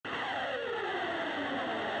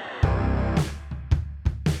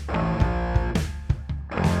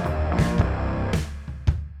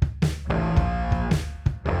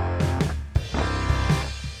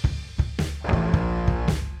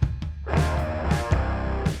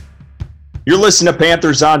You're listening to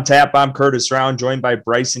Panthers on Tap. I'm Curtis Round, joined by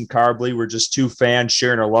Bryson Carbley. We're just two fans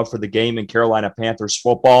sharing our love for the game and Carolina Panthers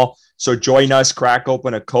football. So join us, crack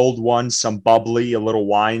open a cold one, some bubbly, a little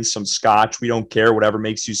wine, some scotch. We don't care, whatever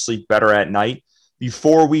makes you sleep better at night.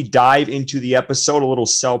 Before we dive into the episode, a little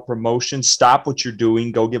self-promotion. Stop what you're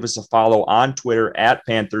doing. Go give us a follow on Twitter at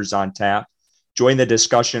Panthers on Tap. Join the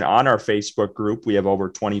discussion on our Facebook group. We have over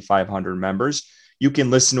 2,500 members. You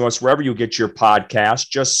can listen to us wherever you get your podcast.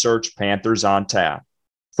 Just search Panthers on Tap.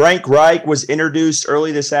 Frank Reich was introduced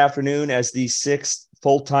early this afternoon as the sixth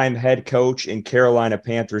full-time head coach in Carolina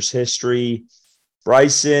Panthers history.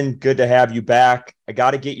 Bryson, good to have you back. I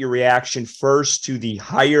got to get your reaction first to the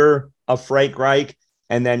hire of Frank Reich,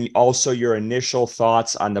 and then also your initial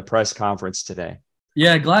thoughts on the press conference today.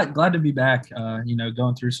 Yeah, glad to be back.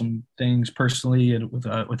 Going through some things personally and with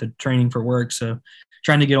the training for work, so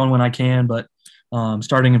trying to get on when I can. But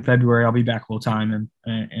starting in February, I'll be back full time,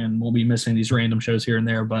 and we'll be missing these random shows here and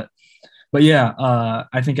there. But yeah,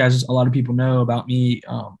 I think as a lot of people know about me,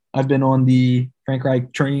 I've been on the Frank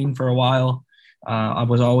Reich train for a while. I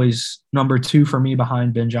was always number two for me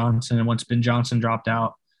behind Ben Johnson, and once Ben Johnson dropped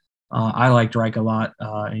out, I liked Reich a lot.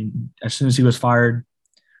 And as soon as he was fired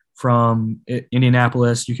from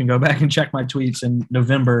Indianapolis, you can go back and check my tweets in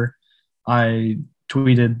November. I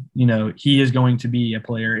tweeted, he is going to be a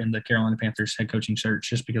player in the Carolina Panthers head coaching search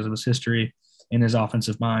just because of his history and his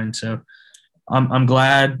offensive mind. So I'm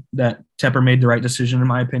glad that Tepper made the right decision, in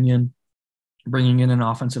my opinion, bringing in an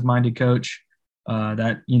offensive-minded coach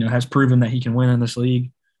that, has proven that he can win in this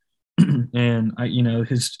league. And,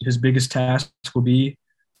 his biggest task will be,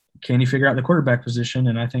 can he figure out the quarterback position?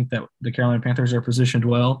 And I think that the Carolina Panthers are positioned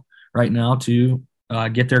well right now to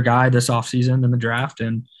get their guy this offseason in the draft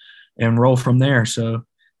and roll from there. So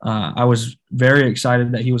I was very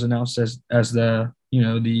excited that he was announced as the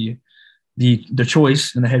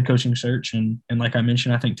choice in the head coaching search. And like I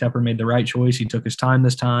mentioned, I think Tepper made the right choice. He took his time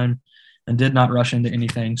this time and did not rush into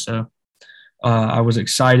anything. So I was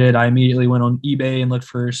excited. I immediately went on eBay and looked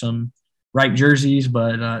for some Reich jerseys,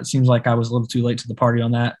 but it seems like I was a little too late to the party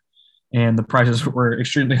on that. And the prices were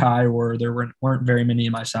extremely high, or there weren't very many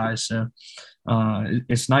in my size. So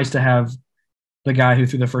it's nice to have the guy who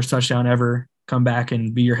threw the first touchdown ever come back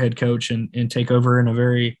and be your head coach and take over in a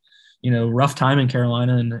very, rough time in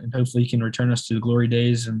Carolina. And hopefully he can return us to the glory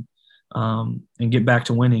days and get back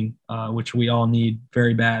to winning, which we all need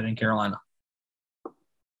very bad in Carolina.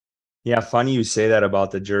 Yeah, funny you say that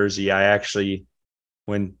about the jersey. I actually,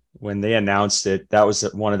 when they announced it, that was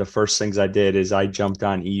one of the first things I did is I jumped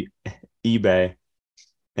on eBay,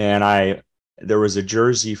 and there was a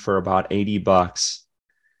jersey for about $80,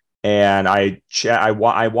 and I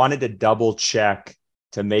wanted to double check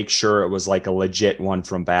to make sure it was like a legit one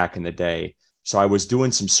from back in the day. So I was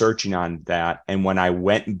doing some searching on that, and when I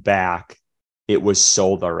went back, it was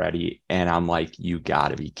sold already. And I'm like, you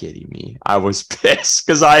gotta be kidding me. I was pissed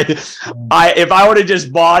because if I would have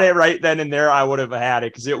just bought it right then and there, I would have had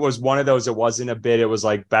it, because it was one of those, it wasn't a bid, it was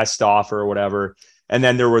like best offer or whatever. And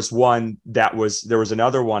then there was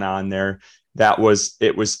another one on there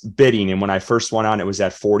it was bidding. And when I first went on, it was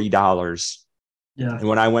at $40. Yeah. And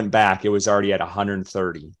when I went back, it was already at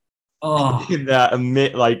 $130. Oh, In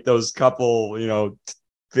that, like those couple,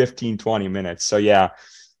 15, 20 minutes. So yeah,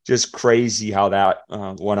 just crazy how that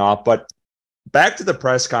went off. But back to the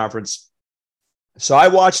press conference. So I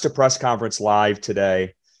watched the press conference live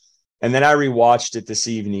today, and then I rewatched it this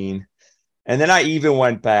evening. And then I even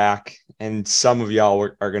went back, and some of y'all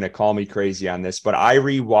are going to call me crazy on this, but I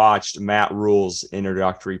rewatched Matt Rule's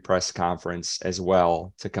introductory press conference as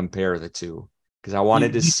well to compare the two, because I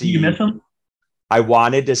wanted to see. You miss him? I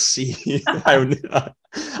wanted to see.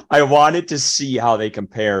 I wanted to see how they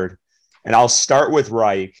compared. And I'll start with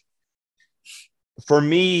Reich. For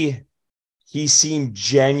me, he seemed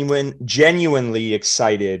genuinely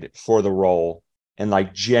excited for the role, and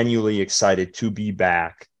like genuinely excited to be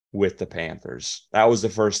back with the Panthers. That was the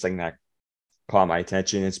first thing that caught my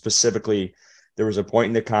attention. And specifically, there was a point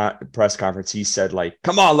in the press conference, he said, like,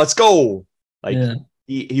 come on, let's go. Like, yeah.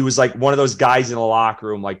 He was like one of those guys in the locker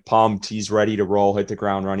room, like pumped, he's ready to roll, hit the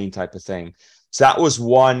ground running type of thing. So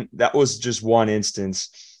that was just one instance.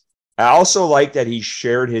 I also like that he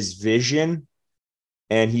shared his vision,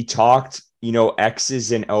 and he talked,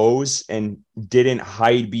 X's and O's, and didn't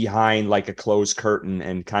hide behind like a closed curtain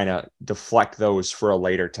and kind of deflect those for a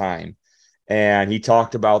later time. And he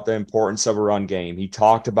talked about the importance of a run game. He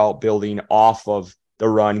talked about building off of the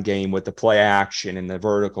run game with the play action and the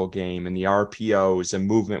vertical game and the RPOs and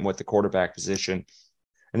movement with the quarterback position.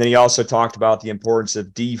 And then he also talked about the importance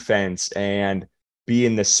of defense and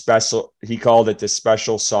being he called it the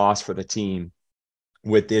special sauce for the team.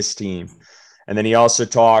 with this team. And then he also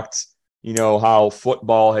talked, how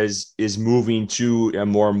football is moving to a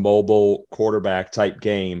more mobile quarterback type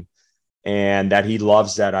game, and that he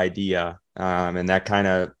loves that idea. And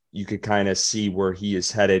that you could kind of see where he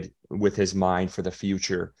is headed with his mind for the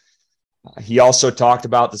future. He also talked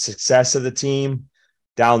about the success of the team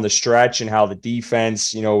down the stretch and how the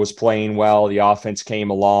defense, was playing well. The offense came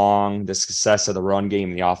along, the success of the run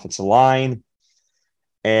game, the offensive line.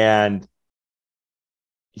 And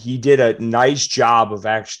he did a nice job of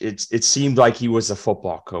it seemed like he was a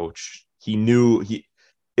football coach. He knew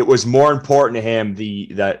it was more important to him,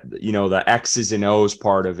 the X's and O's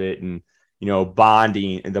part of it, and,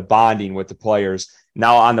 bonding with the players.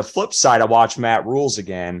 Now, on the flip side, I watched Matt Rule's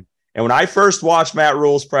again. And when I first watched Matt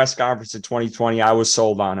Rule's press conference in 2020, I was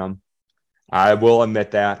sold on him. I will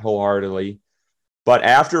admit that wholeheartedly. But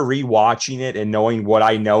after rewatching it and knowing what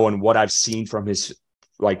I know and what I've seen from his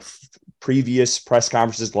previous press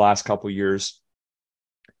conferences the last couple of years,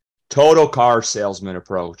 total car salesman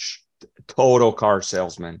approach. Total car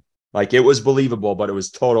salesman. It was believable, but it was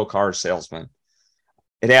total car salesman.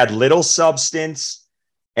 It had little substance,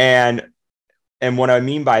 and what I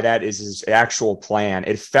mean by that is his actual plan.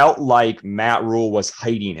 It felt like Matt Rule was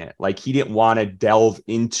hiding it. He didn't want to delve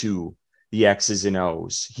into the X's and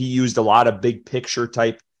O's. He used a lot of big picture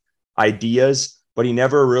type ideas, but he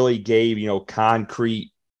never really gave,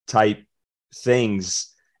 concrete type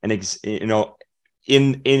things and,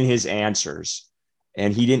 in his answers.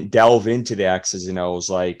 And he didn't delve into the X's and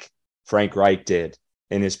O's like Frank Reich did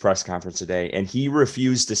in his press conference today. And he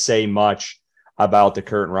refused to say much about the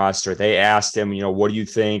current roster. They asked him, what do you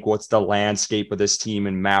think? What's the landscape of this team?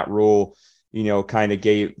 And Matt Rule,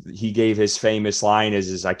 gave his famous line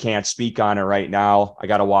is I can't speak on it right now. I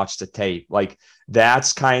got to watch the tape.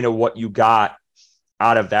 That's kind of what you got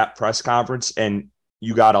out of that press conference. And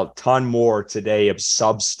you got a ton more today of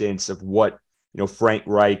substance of what, Frank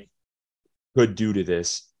Reich could do to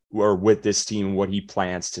this or with this team, what he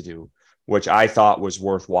plans to do, which I thought was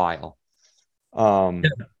worthwhile.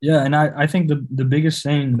 Yeah, and I think the biggest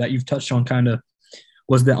thing that you've touched on kind of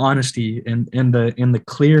was the honesty and the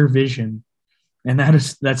clear vision, and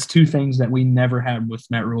that's two things that we never had with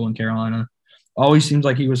Matt Rule in Carolina. Always seems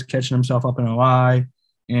like he was catching himself up in a lie,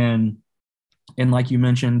 and like you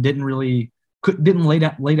mentioned, didn't lay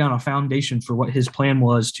down a foundation for what his plan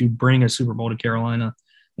was to bring a Super Bowl to Carolina.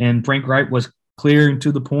 And Frank Reich was clear and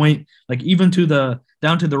to the point, even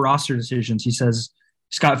down to the roster decisions. He says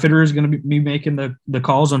Scott Fitterer is going to be making the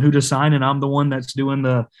calls on who to sign, and I'm the one that's doing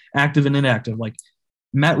the active and inactive.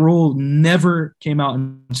 Matt Rule never came out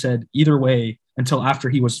and said either way until after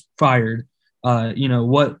he was fired,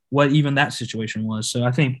 what even that situation was. So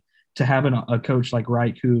I think to have a coach like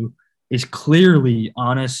Reich who is clearly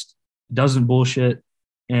honest, doesn't bullshit,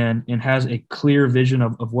 and has a clear vision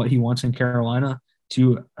of what he wants in Carolina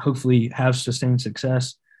to hopefully have sustained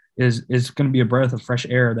success is going to be a breath of fresh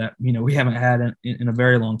air that, we haven't had in a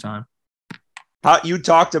very long time. You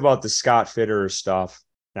talked about the Scott Fitterer stuff,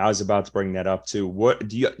 and I was about to bring that up too. What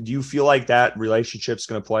do you feel like that relationship's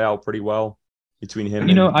going to play out pretty well between him?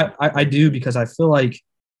 I do, because I feel like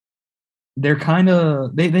they're kind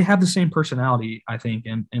of they have the same personality, I think,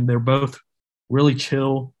 and they're both really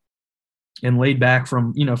chill and laid back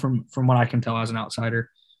from what I can tell as an outsider.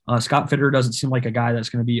 Scott Fitterer doesn't seem like a guy that's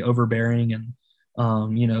going to be overbearing and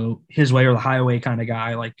his way or the highway kind of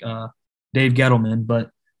guy like Dave Gettleman. But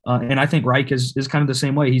and I think Reich is kind of the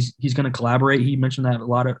same way. He's going to collaborate. He mentioned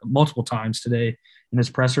that multiple times today in his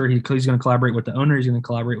presser. He's going to collaborate with the owner. He's going to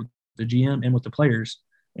collaborate with the GM and with the players.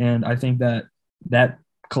 And I think that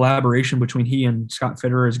collaboration between he and Scott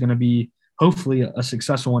Fitterer is going to be hopefully a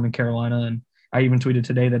successful one in Carolina. And I even tweeted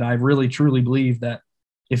today that I really truly believe that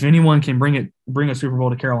if anyone can bring a Super Bowl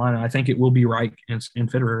to Carolina, I think it will be Reich and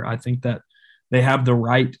Fitterer. I think that they have the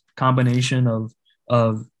right combination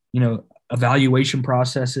of evaluation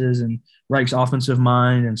processes and Reich's offensive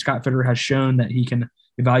mind, and Scott Fitterer has shown that he can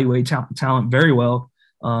evaluate talent very well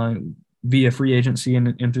via free agency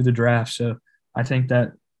and through the draft. So I think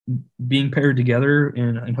that being paired together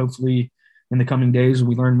and hopefully in the coming days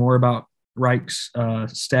we learn more about Reich's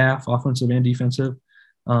staff, offensive and defensive.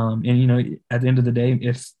 And at the end of the day,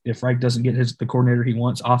 if Reich doesn't get the coordinator he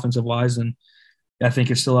wants offensive wise, then I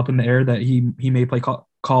think it's still up in the air that he may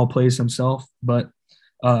call plays himself. But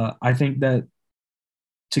I think that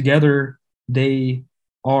together they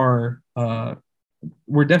are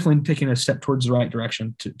we're definitely taking a step towards the right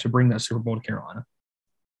direction to bring that Super Bowl to Carolina.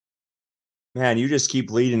 Man, you just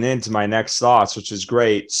keep leading into my next thoughts, which is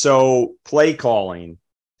great. So play calling,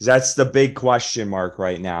 that's the big question mark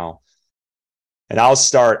right now. And I'll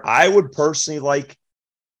start. I would personally like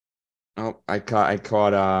Oh, I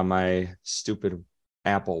caught my stupid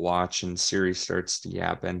Apple Watch and Siri starts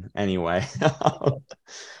yapping. Anyway,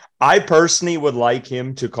 I personally would like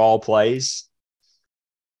him to call plays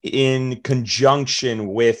in conjunction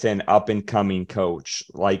with an up and coming coach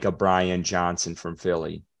like a Brian Johnson from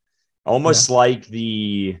Philly. Yeah. Almost like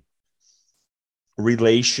the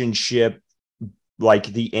relationship, like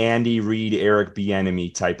the Andy Reid, Eric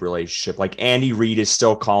Bieniemy type relationship. Like Andy Reid is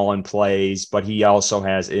still calling plays, but he also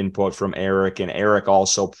has input from Eric, and Eric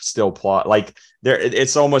also still plot. Like there,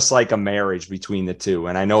 it's almost like a marriage between the two.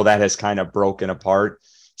 And I know that has kind of broken apart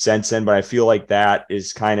since then, but I feel like that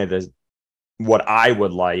is kind of the what I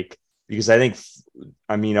would like, because I think,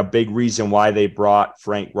 I mean, a big reason why they brought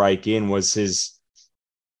Frank Reich in was his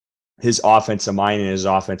offensive mind and his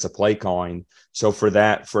offensive play calling. So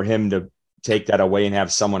for him to take that away and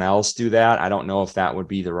have someone else do that, I don't know if that would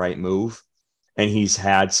be the right move. And he's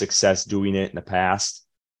had success doing it in the past.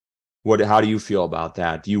 How do you feel about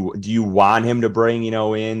that? Do you want him to bring,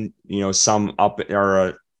 in, some up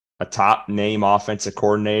or a top name offensive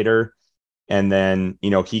coordinator, and then,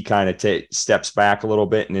 he kind of steps back a little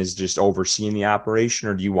bit and is just overseeing the operation,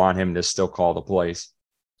 or do you want him to still call the plays?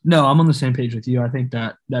 No, I'm on the same page with you. I think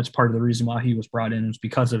that that's part of the reason why he was brought in is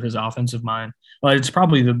because of his offensive mind. Well, it's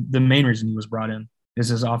probably the main reason he was brought in is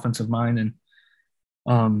his offensive mind. And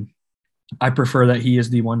um, I prefer that he is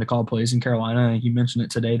the one to call plays in Carolina. He mentioned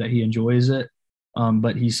it today that he enjoys it,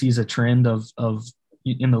 but he sees a trend of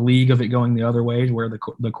in the league of it going the other way, where the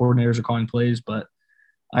coordinators are calling plays. But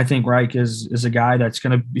I think Reich is a guy that's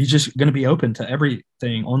he's just gonna be open to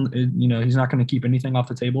everything. He's not gonna keep anything off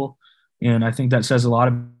the table, and I think that says a lot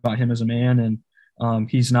about him as a man. And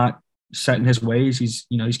he's not set in his ways. He's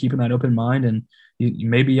keeping that open mind, and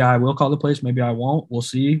maybe I will call the plays, maybe I won't. We'll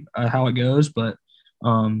see how it goes, but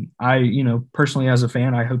I, personally as a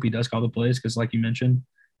fan, I hope he does call the plays because, like you mentioned,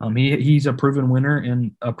 he's a proven winner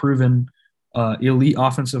and a proven elite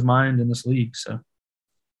offensive mind in this league. So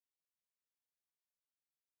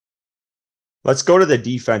Let's go to the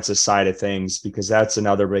defensive side of things, because that's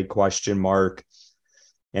another big question mark.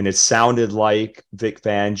 And it sounded like Vic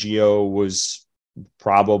Fangio was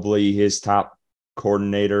probably his top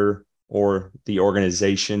coordinator, or the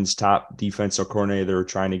organization's top defensive coordinator they were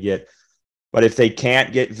trying to get. But if they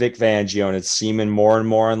can't get Vic Fangio, and it's seeming more and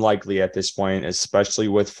more unlikely at this point, especially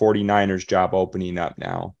with 49ers job opening up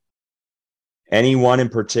now, anyone in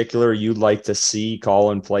particular you'd like to see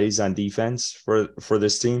calling plays on defense for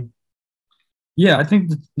this team? yeah, I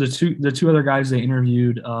think the two other guys they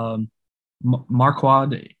interviewed,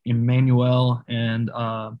 Marquand Emmanuel and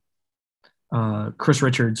Chris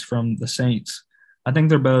Richards from the Saints. I think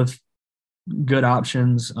they're both good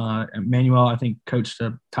options. Emmanuel, I think, coached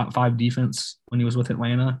a top 5 defense when he was with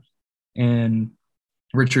Atlanta, and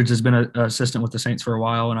Richards has been an assistant with the Saints for a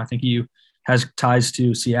while, and I think he has ties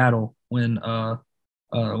to Seattle when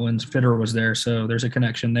Fitter was there. So there's a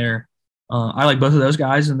connection there. I like both of those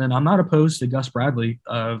guys, and then I'm not opposed to Gus Bradley,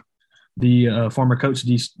 the former coach,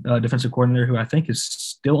 defensive coordinator, who I think is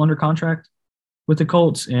still under contract with the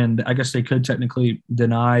Colts. And I guess they could technically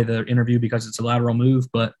deny the interview because it's a lateral move,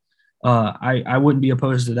 but I wouldn't be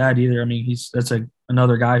opposed to that either. I mean, that's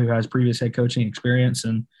another guy who has previous head coaching experience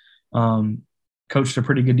and coached a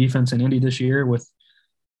pretty good defense in Indy this year.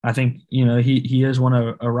 I think he is one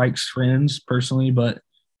of Reich's friends personally, but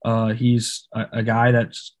he's a guy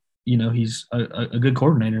that's he's a good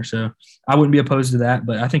coordinator. So I wouldn't be opposed to that.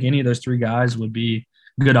 But I think any of those 3 guys would be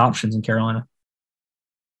good options in Carolina.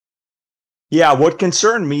 Yeah, what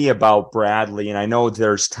concerned me about Bradley, and I know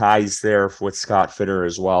there's ties there with Scott Fitter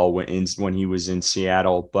as well when he was in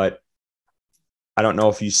Seattle, but I don't know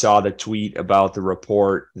if you saw the tweet about the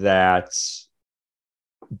report that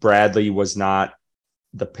Bradley was not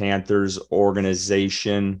the Panthers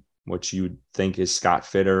organization, which you would think is Scott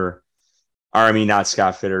Fitter. Or I mean, not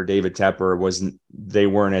Scott Fitter, David Tepper they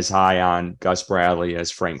weren't as high on Gus Bradley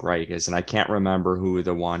as Frank Reich is. And I can't remember who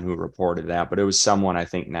the one who reported that, but it was someone, I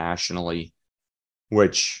think, nationally,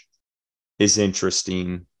 which is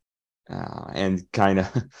interesting. And kind of,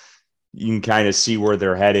 you can kind of see where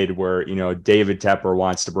they're headed, where, David Tepper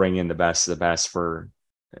wants to bring in the best of the best for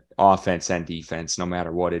offense and defense, no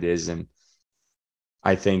matter what it is. And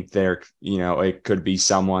I think it could be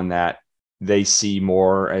someone that they see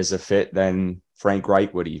more as a fit than Frank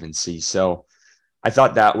Reich would even see. So I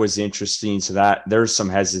thought that was interesting. So that there's some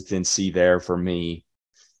hesitancy there for me.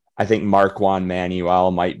 I think Marquand Manuel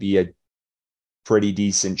might be a pretty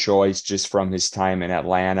decent choice just from his time in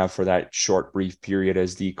Atlanta for that short, brief period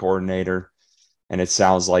as the coordinator. And it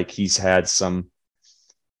sounds like he's had some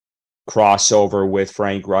crossover with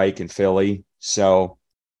Frank Reich in Philly. So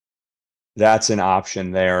that's an option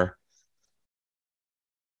there.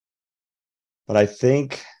 But I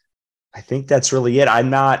think that's really it.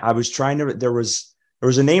 I was trying to, there was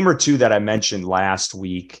a name or two that I mentioned last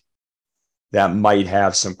week that might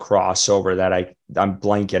have some crossover that I'm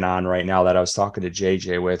blanking on right now that I was talking to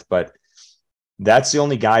JJ with, but that's the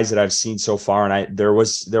only guys that I've seen so far. And there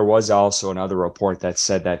was also another report that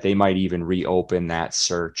said that they might even reopen that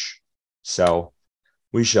search. So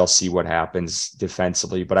we shall see what happens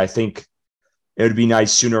defensively. But I think it would be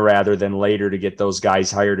nice sooner rather than later to get those guys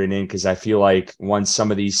hired and in, because I feel like once some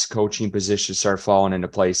of these coaching positions start falling into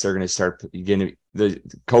place, they're going to start getting the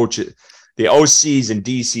OCs and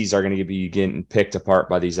DCs are going to be getting picked apart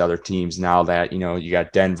by these other teams now that, you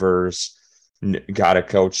got Denver's got a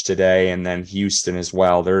coach today, and then Houston as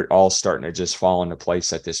well. They're all starting to just fall into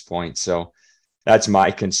place at this point. So that's my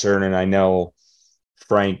concern. And I know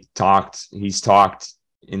Frank he's talked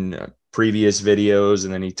in previous videos,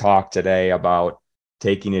 and then he talked today about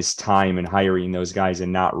taking his time and hiring those guys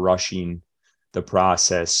and not rushing the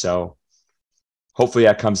process. So hopefully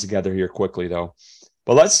that comes together here quickly, though.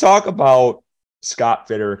 But let's talk about Scott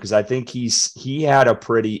Fitterer, because I think he had a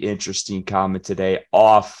pretty interesting comment today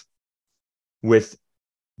off with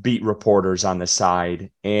beat reporters on the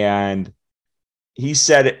side. And he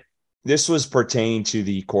said this was pertaining to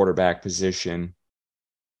the quarterback position.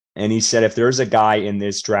 And he said, if there's a guy in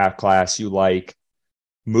this draft class you like,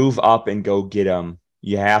 move up and go get him.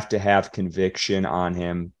 You have to have conviction on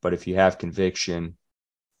him. But if you have conviction,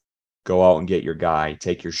 go out and get your guy.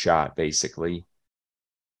 Take your shot, basically.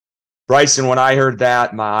 Bryson, when I heard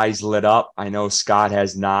that, my eyes lit up. I know Scott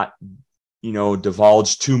has not,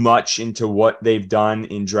 divulged too much into what they've done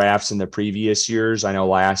in drafts in the previous years. I know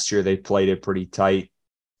last year they played it pretty tight.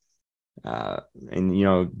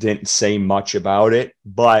 And didn't say much about it,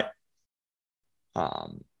 but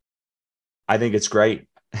I think it's great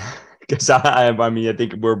because I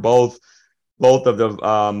think we're both of the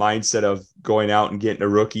mindset of going out and getting a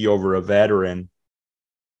rookie over a veteran.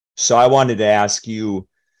 So I wanted to ask you,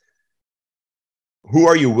 who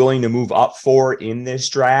are you willing to move up for in this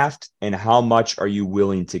draft, and how much are you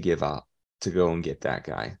willing to give up to go and get that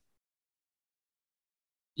guy?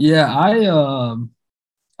 Yeah,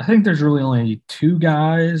 I think there's really only two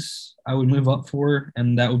guys I would move up for,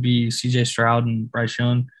 and that would be CJ Stroud and Bryce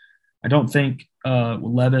Young. I don't think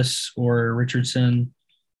Levis or Richardson,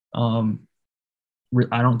 I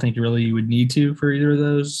don't think really you would need to for either of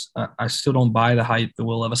those. I still don't buy the hype, the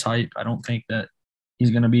Will Levis hype. I don't think that he's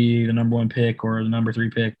going to be the number one pick or the number 3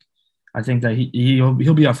 pick. I think that he'll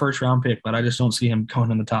be a first round pick, but I just don't see him going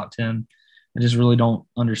in the top 10. I just really don't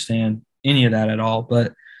understand any of that at all.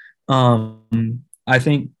 But I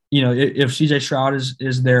think, if CJ Stroud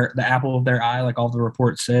is the apple of their eye, like all the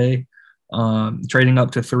reports say, trading up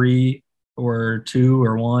to 3 or 2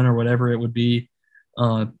 or 1 or whatever it would be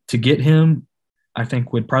to get him, I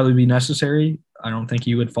think would probably be necessary. I don't think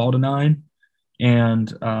he would fall to 9.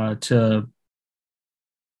 And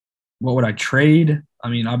what would I trade? I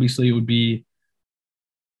mean, obviously it would be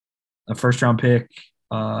a first round pick,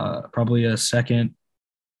 probably a second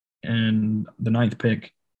and the 9th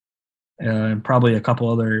pick, and probably a couple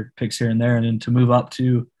other picks here and there. And then to move up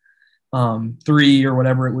to 3 or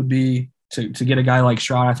whatever it would be to get a guy like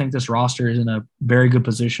Stroud. I think this roster is in a very good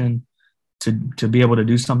position to be able to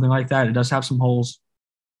do something like that. It does have some holes,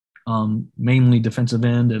 mainly defensive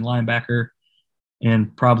end and linebacker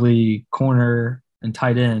and probably corner and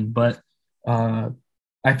tight end. But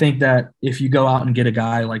I think that if you go out and get a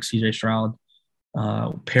guy like CJ Stroud,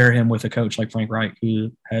 pair him with a coach like Frank Reich,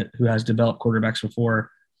 who has developed quarterbacks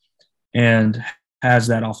before and has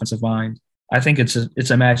that offensive mind, I think it's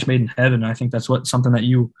a match made in heaven. I think that's something that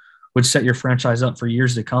you would set your franchise up for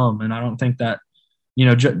years to come. And I don't think that,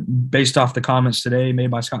 based off the comments today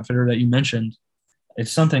made by Scott Fitterer that you mentioned,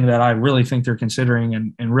 it's something that I really think they're considering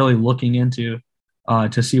and really looking into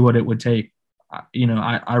to see what it would take.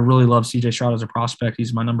 I really love CJ Stroud as a prospect.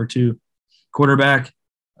 He's my number 2 quarterback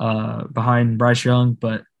behind Bryce Young,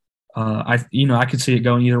 but I could see it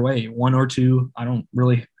going either way, 1 or 2. I don't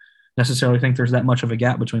really necessarily think there's that much of a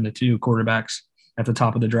gap between the 2 quarterbacks at the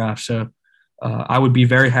top of the draft. So I would be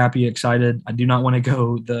very happy, excited. I do not want to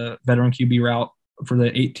go the veteran QB route for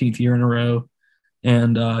the 18th year in a row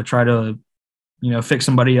and try to, fix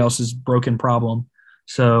somebody else's broken problem.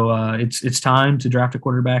 So it's time to draft a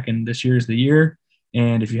quarterback, and this year is the year.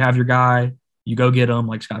 And if you have your guy, you go get him,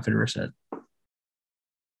 like Scott Fitterer said.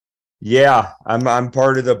 Yeah, I'm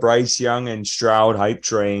part of the Bryce Young and Stroud hype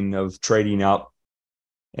train of trading up,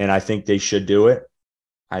 and I think they should do it.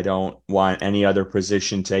 I don't want any other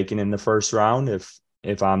position taken in the first round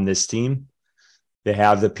if I'm this team. They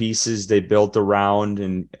have the pieces they built around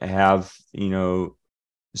and have,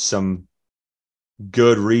 some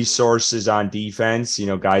good resources on defense,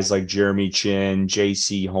 guys like Jeremy Chin,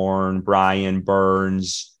 JC Horn, Brian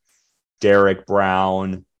Burns, Derek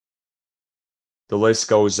Brown. The list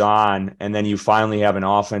goes on. And then you finally have an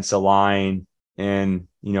offensive line. And,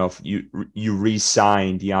 if you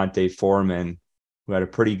re-sign Deontay Foreman, who had a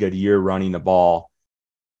pretty good year running the ball.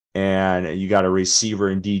 And you got a receiver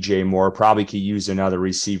in DJ Moore, probably could use another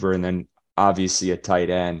receiver, and then obviously a tight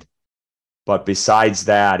end. But besides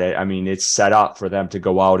that, it's set up for them to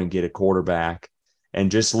go out and get a quarterback.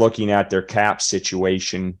 And just looking at their cap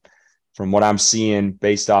situation, from what I'm seeing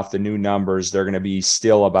based off the new numbers, they're going to be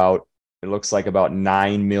still it looks like about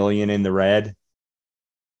 $9 million in the red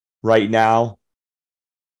right now.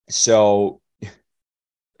 So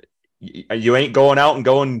you ain't going out and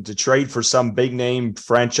going to trade for some big name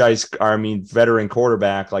veteran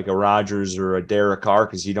quarterback like a Rodgers or a Derek Carr,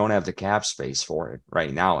 because you don't have the cap space for it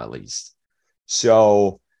right now, at least.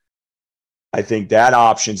 So I think that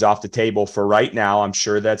option's off the table for right now. I'm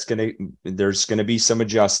sure there's going to be some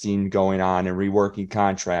adjusting going on and reworking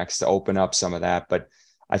contracts to open up some of that. But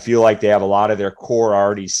I feel like they have a lot of their core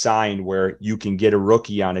already signed where you can get a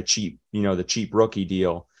rookie on a cheap, the cheap rookie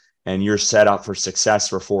deal, and you're set up for success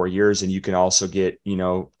for 4 years. And you can also get,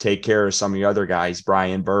 take care of some of the other guys,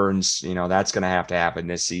 Brian Burns, that's going to happen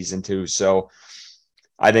this season too. So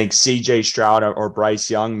I think CJ Stroud or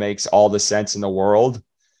Bryce Young makes all the sense in the world.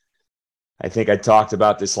 I think I talked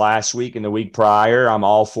about this last week and the week prior. I'm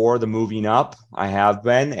all for the moving up. I have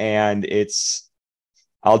been, and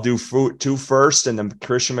I'll do 2 first and the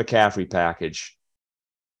Christian McCaffrey package.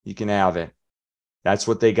 You can have it. That's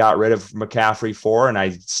what they got rid of McCaffrey for, and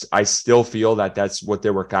I still feel that that's what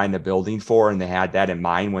they were kind of building for, and they had that in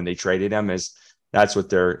mind when they traded him. Is that's what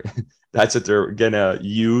they're gonna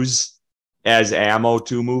use as ammo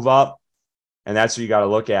to move up, and that's what you got to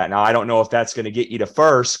look at. Now, I don't know if that's going to get you to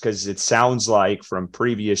first, because it sounds like from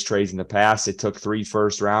previous trades in the past, it took 3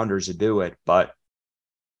 first-rounders to do it, but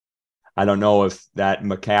I don't know if that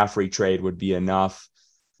McCaffrey trade would be enough,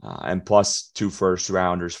 and plus 2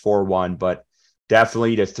 first-rounders for 1, but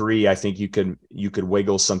definitely to 3, I think you could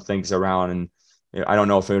wiggle some things around, and I don't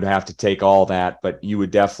know if it would have to take all that, but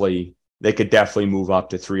they could definitely move up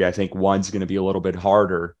to 3. I think 1's going to be a little bit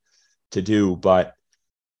harder to do, but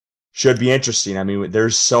should be interesting.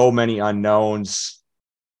 There's so many unknowns.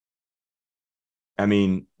 I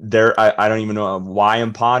don't even know why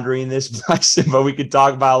I'm pondering this, but we could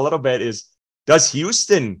talk about a little bit is, does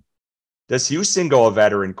Houston go a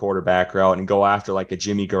veteran quarterback route and go after like a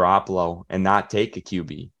Jimmy Garoppolo and not take a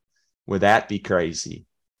QB? Would that be crazy?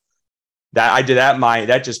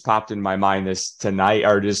 That just popped in my mind this tonight,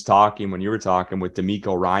 or just talking when you were talking with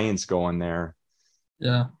DeMeco Ryans going there.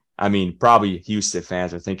 Yeah. Probably Houston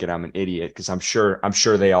fans are thinking I'm an idiot, because I'm sure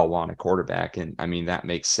they all want a quarterback, and that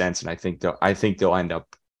makes sense, and I think they'll end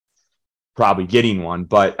up probably getting one.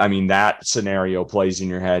 But that scenario plays in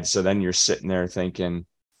your head, so then you're sitting there thinking,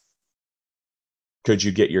 could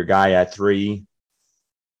you get your guy at 3?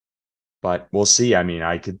 But we'll see.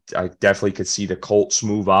 I definitely could see the Colts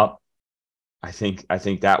move up. I think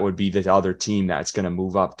that would be the other team that's going to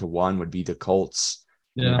move up to 1 would be the Colts.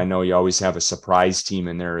 Yeah. I know you always have a surprise team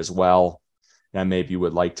in there as well that maybe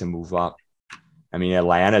would like to move up.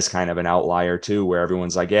 Atlanta's kind of an outlier too, where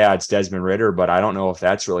everyone's like, yeah, it's Desmond Ridder, but I don't know if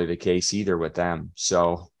that's really the case either with them.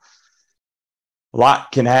 So a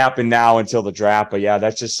lot can happen now until the draft, but yeah,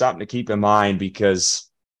 that's just something to keep in mind,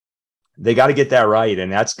 because they got to get that right.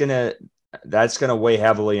 And that's going to weigh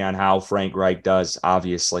heavily on how Frank Reich does,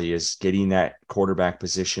 obviously, is getting that quarterback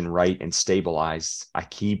position right and stabilized.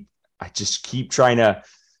 I just keep trying to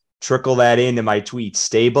trickle that into my tweets,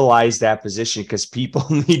 stabilize that position, because people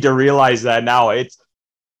need to realize that now.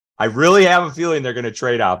 I really have a feeling they're going to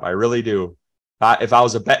trade up. I really do. If I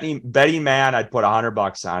was a betting man, I'd put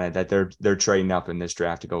 $100 on it that they're trading up in this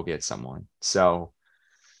draft to go get someone. So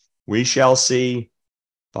we shall see,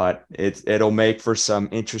 but it'll make for some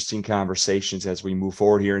interesting conversations as we move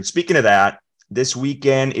forward here. And speaking of that, this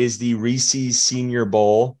weekend is the Reese's Senior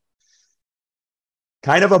Bowl.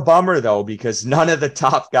 Kind of a bummer, though, because none of the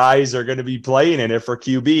top guys are going to be playing in it for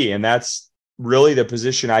QB. And that's really the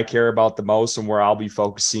position I care about the most and where I'll be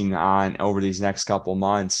focusing on over these next couple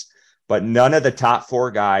months. But none of the top 4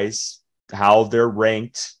 guys, how they're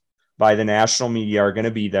ranked by the national media, are going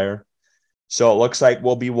to be there. So it looks like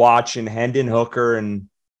we'll be watching Hendon Hooker and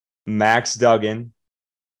Max Duggan.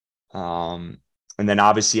 And then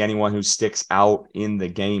obviously anyone who sticks out in the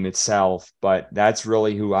game itself. But that's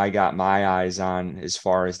really who I got my eyes on as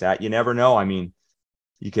far as that. You never know.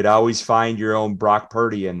 You could always find your own Brock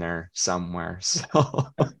Purdy in there somewhere.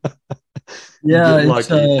 So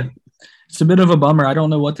yeah, it's a bit of a bummer. I don't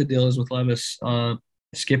know what the deal is with Levis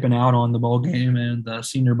skipping out on the bowl game and the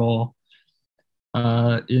Senior Bowl.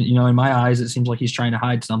 In my eyes, it seems like he's trying to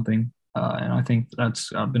hide something, and I think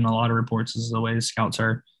that's been a lot of reports. Is the way the scouts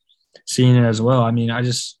are seeing it as well. I mean, I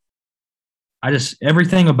just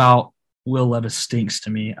everything about Will Levis stinks to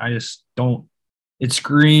me. I just don't. It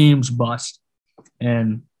screams bust,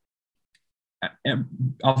 and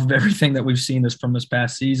off of everything that we've seen from this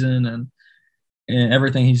past season and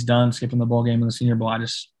everything he's done, skipping the bowl game in the Senior Bowl,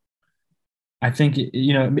 I think,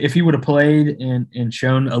 if he would have played and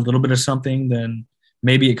shown a little bit of something, then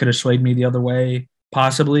maybe it could have swayed me the other way.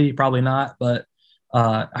 Possibly, probably not. But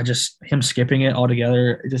him skipping it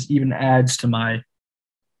altogether, it just even adds to my,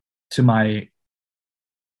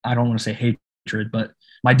 I don't want to say hatred, but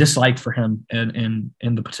my dislike for him and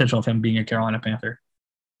the potential of him being a Carolina Panther.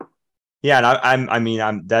 Yeah, and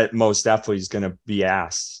I'm that most definitely is going to be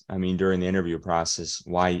asked. I mean, during the interview process,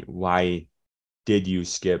 why did you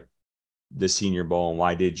skip the Senior Bowl and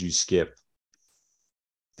why did you skip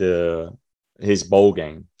his bowl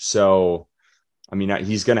game? So, I mean,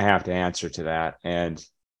 he's going to have to answer to that, and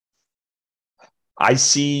I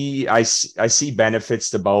see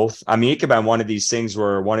benefits to both. I mean, it could have been one of these things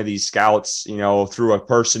where one of these scouts, through a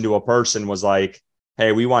person to a person was like,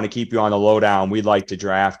 hey, we want to keep you on the lowdown. We'd like to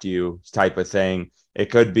draft you type of thing. It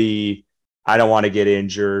could be, I don't want to get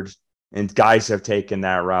injured. And guys have taken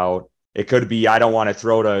that route. It could be, I don't want to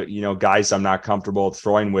throw to, guys I'm not comfortable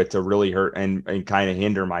throwing with to really hurt and kind of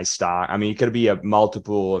hinder my stock. I mean, it could be a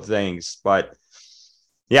multiple of things, but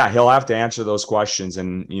yeah, he'll have to answer those questions.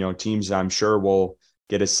 And, teams I'm sure will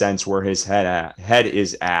get a sense where his head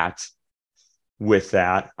is at with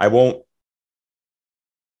that. I won't,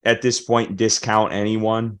 at this point, discount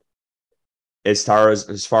anyone as far as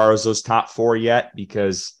those top four yet,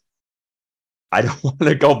 because I don't want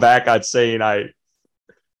to go back on saying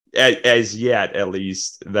as yet, at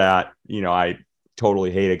least, that, I totally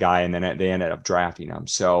hate a guy and then they ended up drafting him.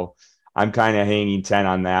 So I'm kind of hanging 10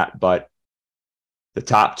 on that. But the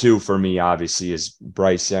top two for me, obviously, is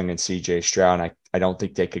Bryce Young and CJ Stroud. And I don't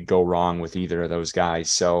think they could go wrong with either of those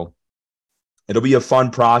guys. So it'll be a fun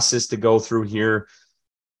process to go through here.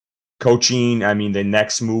 Coaching, I mean, the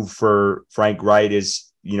next move for Frank Reich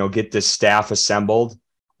is, get this staff assembled.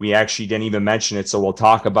 We actually didn't even mention it, so we'll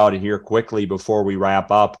talk about it here quickly before we wrap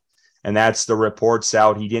up. And that's the reports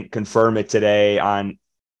out. He didn't confirm it today on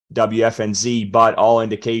WFNZ, but all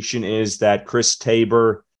indication is that Chris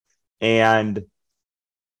Tabor and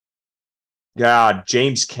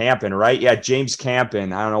James Campen, right? Yeah, James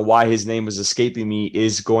Campen, I don't know why his name was escaping me,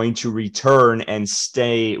 is going to return and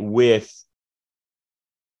stay with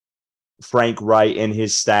Frank Reich and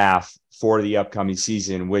his staff for the upcoming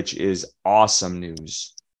season, which is awesome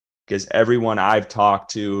news because everyone I've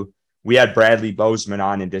talked to, we had Bradley Bozeman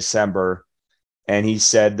on in December, and he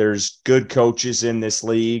said there's good coaches in this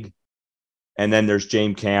league, and then there's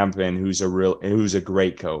James Campen, who's a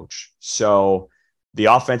great coach. So the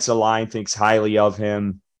offensive line thinks highly of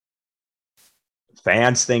him.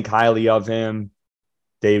 Fans think highly of him.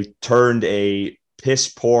 They've turned a piss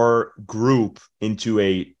poor group into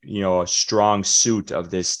a strong suit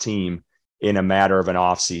of this team in a matter of an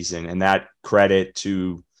offseason. And that credit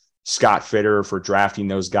to Scott Fitter for drafting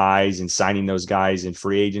those guys and signing those guys in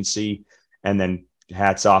free agency. And then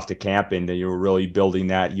hats off to Campen that you were really building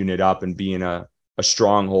that unit up and being a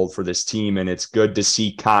stronghold for this team. And it's good to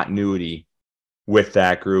see continuity with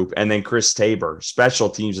that group. And then Chris Tabor,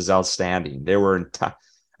 special teams is outstanding. They were I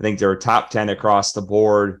think they were top 10 across the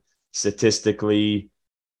board. Statistically,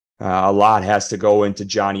 a lot has to go into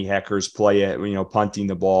Johnny Hecker's play at, punting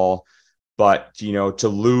the ball. But, to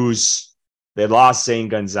lose, they lost Zane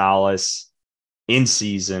Gonzalez in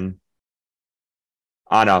season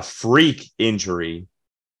on a freak injury.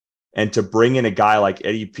 And to bring in a guy like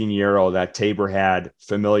Eddie Pinheiro that Tabor had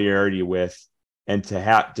familiarity with, and to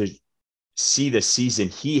have to see the season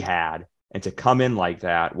he had and to come in like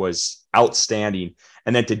that was outstanding.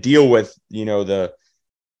 And then to deal with,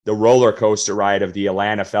 the roller coaster ride of the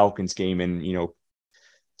Atlanta Falcons game and,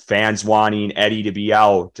 fans wanting Eddie to be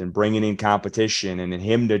out and bringing in competition and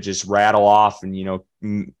him to just rattle off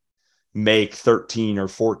and, make 13 or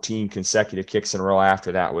 14 consecutive kicks in a row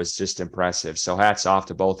after that was just impressive. So hats off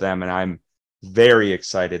to both of them. And I'm very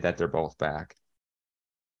excited that they're both back.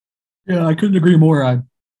 Yeah, I couldn't agree more. I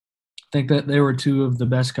think that they were two of the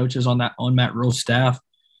best coaches on Matt Rhule's staff.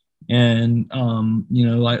 And,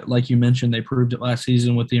 like you mentioned, they proved it last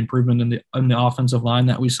season with the improvement in the offensive line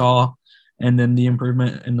that we saw, and then the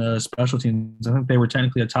improvement in the special teams. I think they were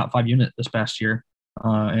technically a top 5 unit this past year.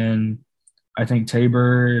 And I think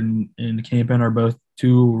Tabor and Campen are both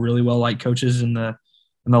two really well-liked coaches in the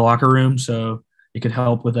in the locker room, so it could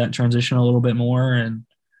help with that transition a little bit more. And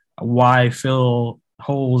why fill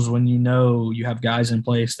holes when you know you have guys in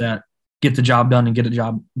place that get the job done and get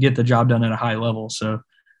the job done at a high level. So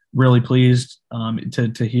really pleased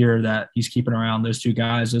to hear that he's keeping around those two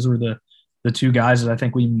guys. Those were the two guys that I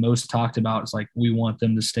think we most talked about. It's like we want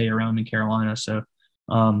them to stay around in Carolina. So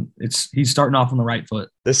he's starting off on the right foot.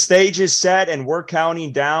 The stage is set, and we're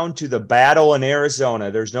counting down to the battle in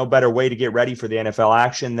Arizona. There's no better way to get ready for the NFL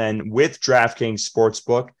action than with DraftKings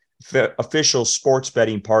Sportsbook, official sports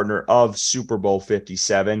betting partner of Super Bowl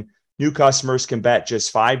 57. New customers can bet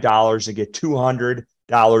just $5 and get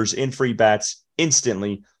 $200 in free bets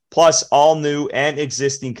instantly. Plus, all new and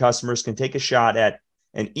existing customers can take a shot at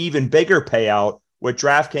an even bigger payout with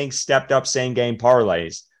DraftKings stepped-up same-game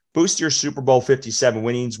parlays. Boost your Super Bowl 57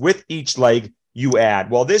 winnings with each leg you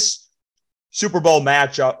add. Well, this Super Bowl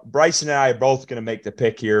matchup, Bryson and I are both going to make the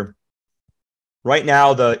pick here. Right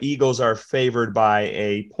now, the Eagles are favored by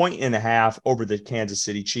 1.5 over the Kansas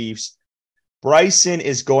City Chiefs. Bryson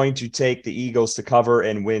is going to take the Eagles to cover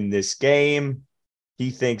and win this game.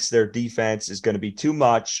 He thinks their defense is going to be too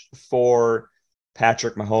much for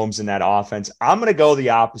Patrick Mahomes in that offense. I'm going to go the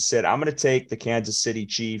opposite. I'm going to take the Kansas City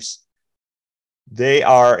Chiefs. They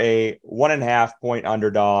are a 1.5 point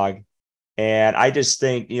underdog. And I just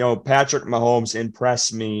think, Patrick Mahomes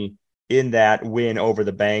impressed me in that win over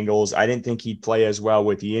the Bengals. I didn't think he'd play as well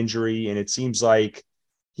with the injury. And it seems like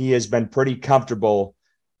he has been pretty comfortable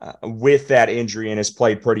with that injury and has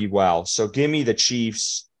played pretty well. So give me the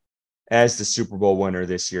Chiefs as the Super Bowl winner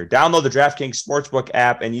this year. Download the DraftKings Sportsbook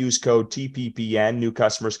app and use code TPPN. New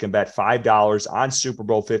customers can bet $5 on Super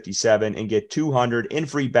Bowl 57 and get $200 in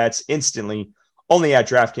free bets instantly only at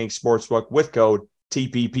DraftKings Sportsbook with code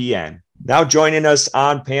TPPN. Now joining us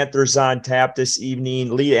on Panthers on Tap this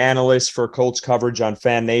evening, lead analyst for Colts coverage on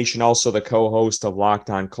Fan Nation, also the co-host of Locked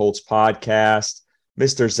On Colts podcast,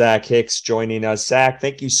 Mr. Zach Hicks joining us. Zach,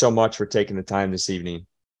 thank you so much for taking the time this evening.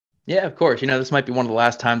 Yeah, of course. This might be one of the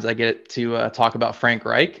last times I get to talk about Frank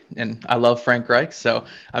Reich, and I love Frank Reich, so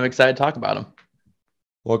I'm excited to talk about him.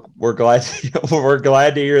 Well, we're glad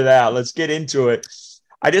to hear that. Let's get into it.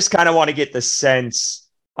 I just kind of want to get the sense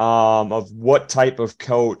of what type of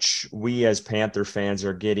coach we as Panther fans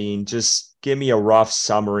are getting. Just give me a rough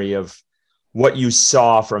summary of what you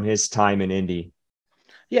saw from his time in Indy.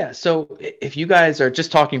 Yeah, so if you guys are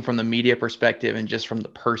just talking from the media perspective and just from the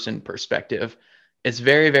person perspective, it's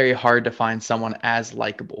very, very hard to find someone as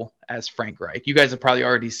likable as Frank Reich. You guys have probably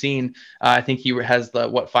already seen, I think he has the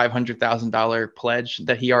 $500,000 pledge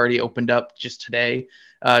that he already opened up just today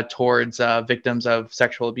towards victims of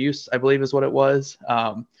sexual abuse, I believe is what it was.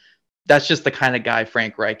 That's just the kind of guy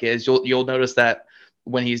Frank Reich is. You'll notice that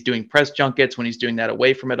when he's doing press junkets, when he's doing that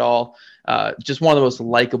away from it all, just one of the most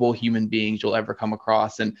likable human beings you'll ever come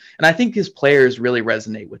across. And I think his players really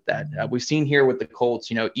resonate with that. We've seen here with the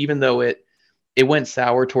Colts, even though it went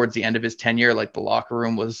sour towards the end of his tenure, like the locker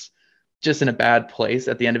room was just in a bad place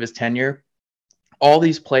at the end of his tenure. All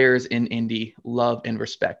these players in Indy love and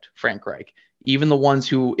respect Frank Reich. Even the ones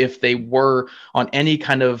who, if they were on any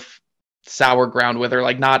kind of sour ground with or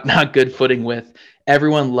like not good footing with,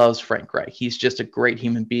 everyone loves Frank Reich. He's just a great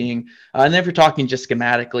human being. And then if you're talking just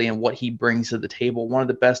schematically and what he brings to the table, one of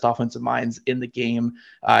the best offensive minds in the game.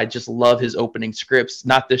 I just love his opening scripts.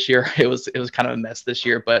 Not this year. It was kind of a mess this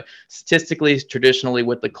year, but statistically, traditionally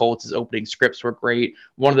with the Colts, his opening scripts were great.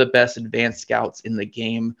 One of the best advanced scouts in the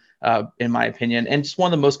game, in my opinion, and just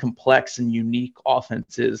one of the most complex and unique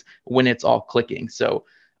offenses when it's all clicking. So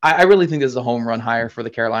I really think this is a home run hire for the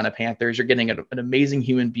Carolina Panthers. You're getting an amazing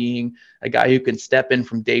human being, a guy who can step in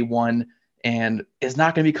from day one and is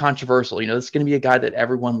not going to be controversial. This is going to be a guy that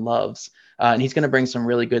everyone loves, and he's going to bring some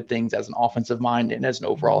really good things as an offensive mind and as an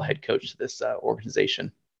overall head coach to this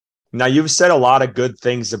organization. Now, you've said a lot of good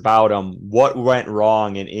things about him. What went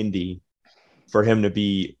wrong in Indy for him to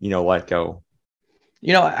be, let go?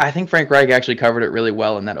 I think Frank Reich actually covered it really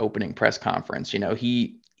well in that opening press conference.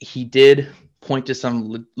 He did point to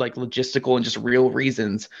some logistical and just real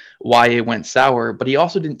reasons why it went sour, but he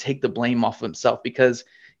also didn't take the blame off of himself because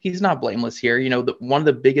he's not blameless here. One of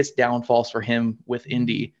the biggest downfalls for him with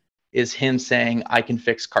Indy is him saying, I can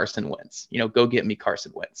fix Carson Wentz, go get me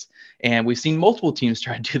Carson Wentz. And we've seen multiple teams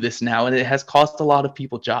try to do this now, and it has cost a lot of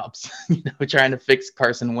people jobs, trying to fix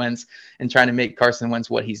Carson Wentz and trying to make Carson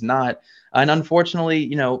Wentz what he's not. And unfortunately,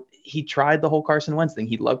 he tried the whole Carson Wentz thing.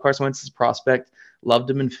 He loved Carson Wentz as a prospect, loved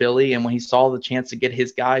him in Philly. And when he saw the chance to get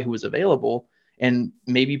his guy who was available and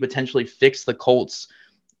maybe potentially fix the Colts,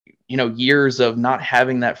 years of not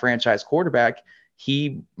having that franchise quarterback,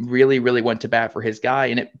 he really, really went to bat for his guy,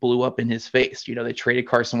 and it blew up in his face. They traded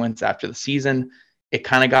Carson Wentz after the season. it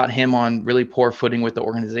kind of got him on really poor footing with the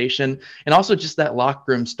organization. And also just that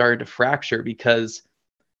locker room started to fracture because,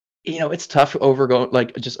 it's tough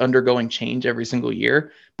just undergoing change every single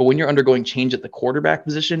year. But when you're undergoing change at the quarterback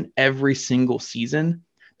position every single season,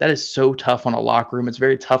 that is so tough on a locker room. It's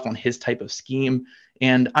very tough on his type of scheme.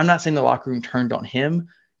 And I'm not saying the locker room turned on him,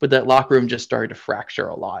 but that locker room just started to fracture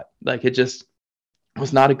a lot. Like, it just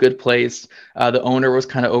was not a good place. The owner was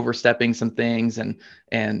kind of overstepping some things, and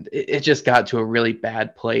it just got to a really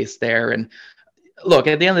bad place there. And look,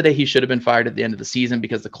 at the end of the day, he should have been fired at the end of the season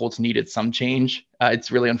because the Colts needed some change.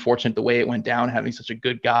 It's really unfortunate the way it went down, having such a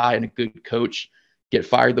good guy and a good coach get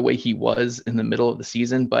fired the way he was in the middle of the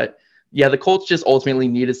season. But yeah, the Colts just ultimately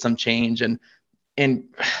needed some change. And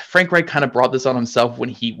Frank Reich kind of brought this on himself when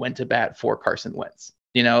he went to bat for Carson Wentz.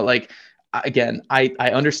 Again, I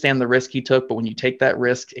understand the risk he took, but when you take that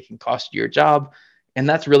risk, it can cost you your job. And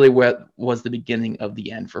that's really what was the beginning of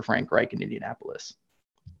the end for Frank Reich in Indianapolis.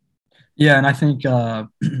 Yeah, and I think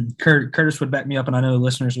Curtis would back me up, and I know the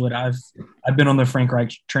listeners would. I've been on the Frank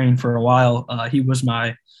Reich train for a while.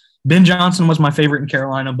 Ben Johnson was my favorite in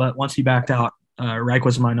Carolina, but once he backed out, Reich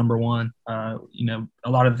was my number one. A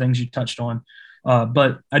lot of the things you touched on,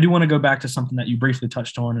 but I do want to go back to something that you briefly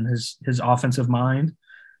touched on, and his offensive mind.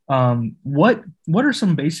 What are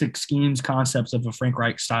some basic schemes, concepts of a Frank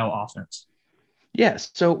Reich style offense?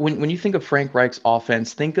 Yes. So when you think of Frank Reich's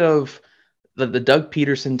offense, think of the Doug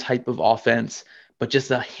Peterson type of offense, but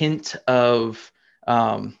just a hint of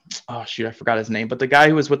I forgot his name, but the guy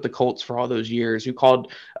who was with the Colts for all those years, who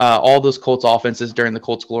called all those Colts offenses during the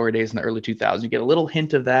Colts glory days in the early 2000s. You get a little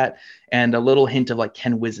hint of that, and a little hint of like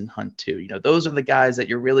Ken Whisenhunt too. Those are the guys that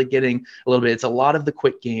you're really getting a little bit. It's a lot of the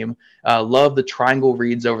quick game. Love the triangle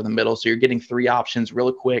reads over the middle, so you're getting three options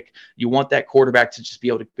real quick. You want that quarterback to just be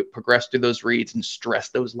able to progress through those reads and stress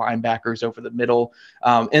those linebackers over the middle.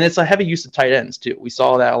 And it's a heavy use of tight ends too. We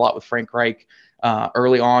saw that a lot with Frank Reich.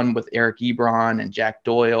 Early on with Eric Ebron and Jack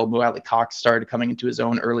Doyle. Mo Alie-Cox started coming into his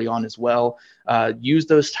own early on as well. Use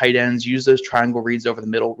those tight ends, use those triangle reads over the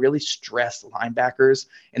middle, really stress linebackers.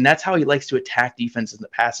 And that's how he likes to attack defenses in the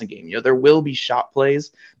passing game. There will be shot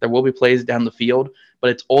plays, there will be plays down the field, but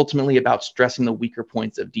it's ultimately about stressing the weaker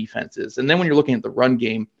points of defenses. And then when you're looking at the run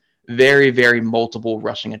game, very, very multiple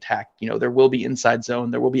rushing attack. There will be inside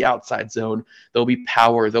zone, there will be outside zone, there'll be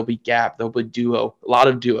power, there'll be gap, there'll be duo, a lot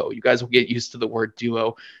of duo. You guys will get used to the word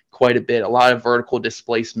duo quite a bit, a lot of vertical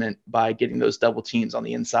displacement by getting those double teams on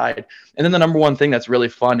the inside. And then the number one thing that's really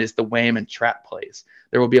fun is the wham and trap plays.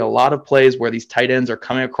 There will be a lot of plays where these tight ends are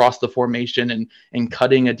coming across the formation and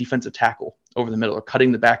cutting a defensive tackle over the middle or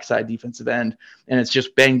cutting the backside defensive end. And it's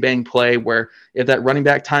just bang, bang play where if that running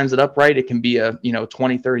back times it up right, it can be a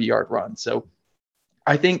 20, 30-yard run. So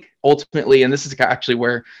I think ultimately, and this is actually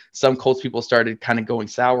where some Colts people started kind of going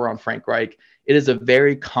sour on Frank Reich, it is a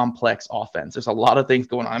very complex offense. There's a lot of things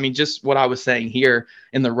going on. I mean, just what I was saying here,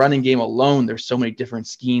 in the running game alone, there's so many different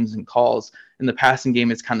schemes and calls. In the passing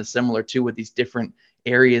game, it's kind of similar too, with these different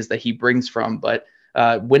areas that he brings from. But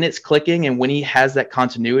when it's clicking and when he has that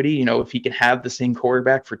continuity, if he can have the same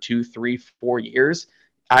quarterback for 2, 3, 4 years,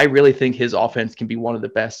 I really think his offense can be one of the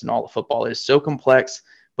best in all of football. It is so complex,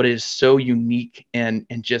 but it is so unique and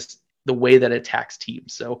just the way that it attacks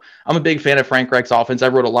teams. So I'm a big fan of Frank Reich's offense. I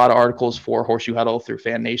wrote a lot of articles for Horseshoe Huddle through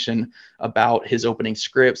Fan Nation about his opening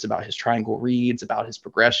scripts, about his triangle reads, about his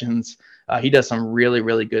progressions. He does some really,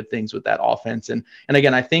 really good things with that offense. And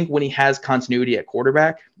again, I think when he has continuity at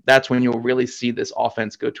quarterback, that's when you'll really see this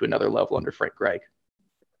offense go to another level under Frank Reich.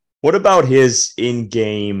 What about his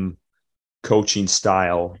in-game coaching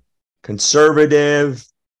style? Conservative,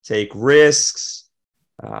 take risks.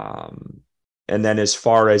 And then as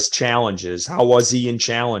far as challenges, how was he in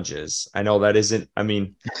challenges? I know that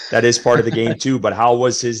is part of the game too, but how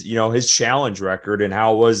was his challenge record, and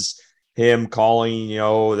how was him calling,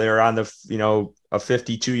 they're on the, a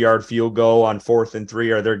 52-yard field goal on 4th and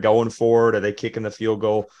 3. Are they going for it? Are they kicking the field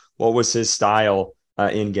goal? What was his style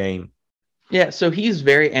in game? Yeah, so he's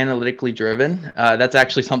very analytically driven. That's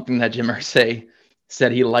actually something that Jim Irsay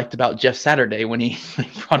said he liked about Jeff Saturday when he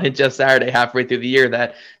brought in Jeff Saturday halfway through the year,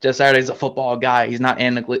 that Jeff Saturday's a football guy. He's not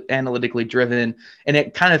analytically driven. And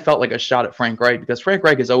it kind of felt like a shot at Frank Reich, because Frank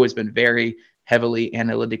Reich has always been very heavily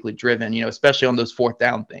analytically driven, especially on those 4th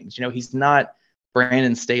down things. He's not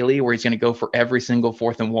Brandon Staley where he's going to go for every single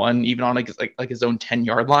 4th and 1, even on like his own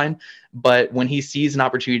 10-yard line. But when he sees an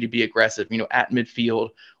opportunity to be aggressive, at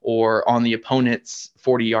midfield or on the opponent's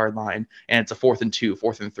 40-yard line, and it's a 4th and 2,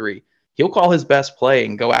 4th and 3, he'll call his best play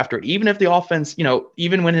and go after it. Even if the offense,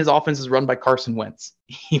 even when his offense is run by Carson Wentz,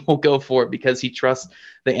 he will go for it because he trusts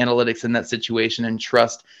the analytics in that situation and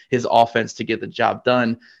trusts his offense to get the job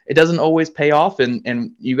done. It doesn't always pay off.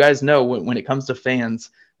 And you guys know when it comes to fans,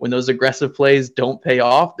 when those aggressive plays don't pay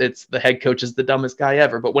off, it's the head coach is the dumbest guy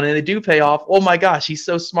ever. But when they do pay off, oh my gosh, he's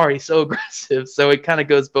so smart. He's so aggressive. So it kind of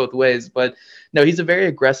goes both ways. But no, he's a very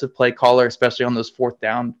aggressive play caller, especially on those fourth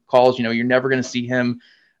down calls. You're never going to see him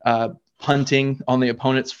hunting on the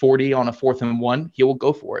opponent's 40 on a 4th and 1. He will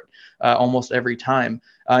go for it almost every time.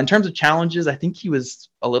 In terms of challenges, I think he was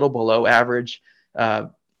a little below average.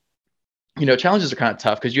 Challenges are kind of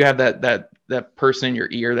tough because you have that person in your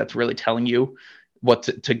ear that's really telling you what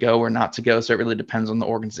to go or not to go. So it really depends on the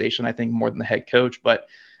organization, I think, more than the head coach. But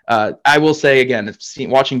I will say, again,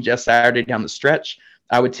 watching Jeff Saturday down the stretch,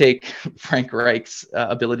 I would take Frank Reich's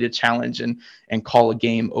ability to challenge and call a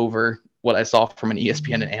game over what I saw from an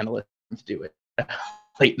ESPN analyst to do it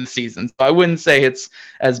late in the season. So I wouldn't say it's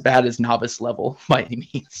as bad as novice level by any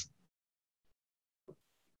means.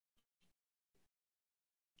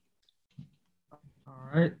 All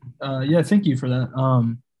right. Yeah, thank you for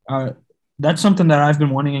that. That's something that I've been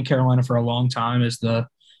wanting in Carolina for a long time, is the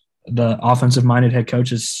offensive-minded head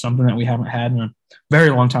coach is something that we haven't had in a very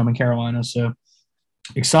long time in Carolina. So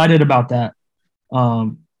excited about that.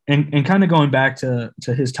 And kind of going back to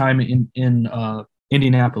his time in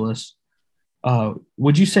Indianapolis,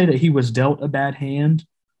 would you say that he was dealt a bad hand,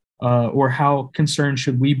 or how concerned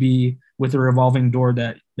should we be with the revolving door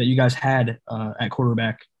that you guys had at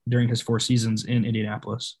quarterback during his 4 seasons in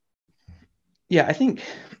Indianapolis? Yeah, I think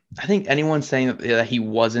anyone saying that he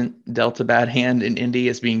wasn't dealt a bad hand in Indy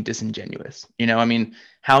is being disingenuous.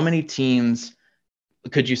 How many teams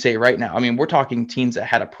could you say right now? We're talking teams that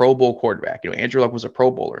had a Pro Bowl quarterback. Andrew Luck was a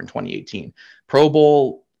Pro Bowler in 2018. Pro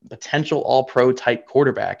Bowl, potential all-pro type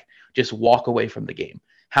quarterback just walk away from the game.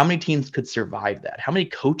 How many teams could survive that? How many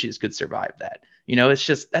coaches could survive that?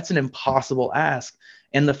 That's an impossible ask.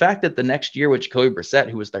 And the fact that the next year with Jacoby Brissett,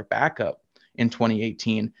 who was their backup in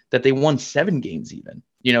 2018, that they won 7 games even,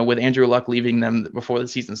 with Andrew Luck leaving them before the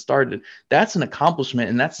season started, that's an accomplishment.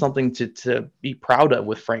 And that's something to be proud of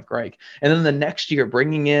with Frank Reich. And then the next year,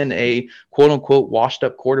 bringing in a quote unquote washed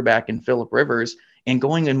up quarterback in Phillip Rivers and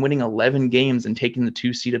going and winning 11 games and taking the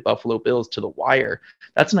 2-seeded Buffalo Bills to the wire.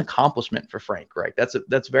 That's an accomplishment for Frank Reich.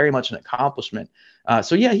 That's very much an accomplishment.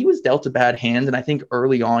 So yeah, he was dealt a bad hand. And I think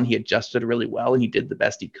early on he adjusted really well and he did the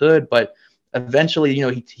best he could, but eventually,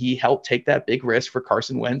 he helped take that big risk for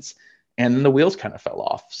Carson Wentz, and then the wheels kind of fell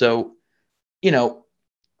off. So,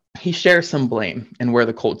 he shares some blame in where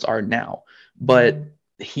the Colts are now, but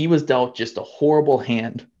he was dealt just a horrible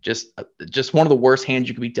hand, just one of the worst hands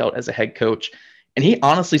you could be dealt as a head coach. And he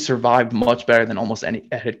honestly survived much better than almost any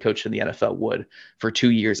head coach in the NFL would for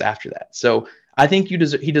 2 years after that. So I think he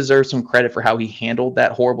deserves some credit for how he handled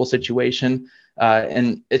that horrible situation.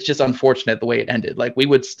 And it's just unfortunate the way it ended. Like, we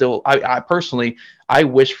would still, I personally, I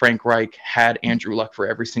wish Frank Reich had Andrew Luck for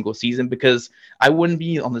every single season, because I wouldn't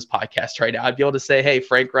be on this podcast right now. I'd be able to say, hey,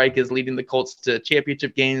 Frank Reich is leading the Colts to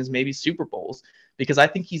championship games, maybe Super Bowls, because I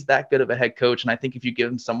think he's that good of a head coach. And I think if you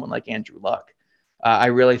give him someone like Andrew Luck, I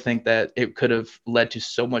really think that it could have led to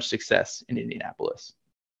so much success in Indianapolis.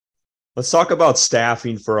 Let's talk about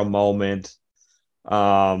staffing for a moment.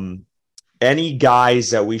 Any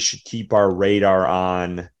guys that we should keep our radar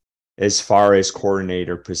on as far as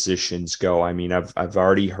coordinator positions go? I've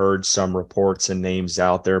already heard some reports and names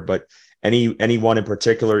out there, but anyone in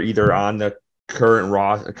particular, either on the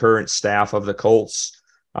current staff of the Colts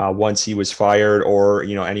once he was fired, or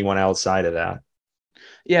anyone outside of that?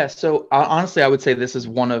 Yeah, so honestly, I would say this is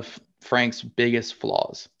one of Frank's biggest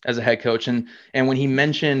flaws as a head coach. And when he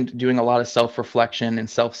mentioned doing a lot of self-reflection and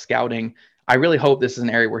self-scouting, I really hope this is an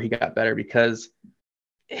area where he got better, because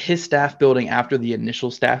his staff building after the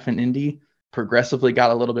initial staff in Indy progressively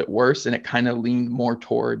got a little bit worse, and it kind of leaned more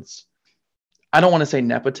towards, I don't want to say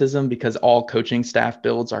nepotism, because all coaching staff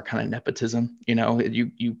builds are kind of nepotism.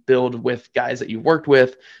 You build with guys that you've worked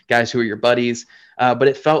with, guys who are your buddies. But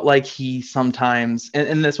it felt like he sometimes,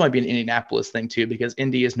 and this might be an Indianapolis thing too, because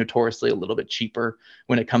Indy is notoriously a little bit cheaper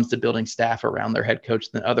when it comes to building staff around their head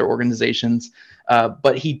coach than other organizations.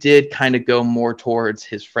 But he did kind of go more towards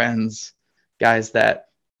his friends, guys that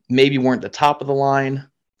maybe weren't the top of the line,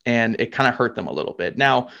 and it kind of hurt them a little bit.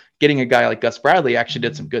 Now, getting a guy like Gus Bradley actually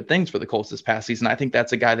did some good things for the Colts this past season. I think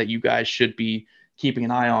that's a guy that you guys should be keeping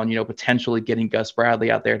an eye on, potentially getting Gus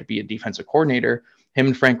Bradley out there to be a defensive coordinator. Him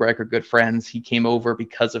and Frank Reich are good friends. He came over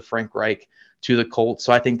because of Frank Reich to the Colts,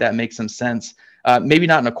 so I think that makes some sense. maybe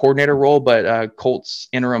not in a coordinator role, but Colts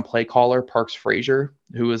interim play caller, Parks Frazier,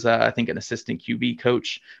 who was, I think, an assistant QB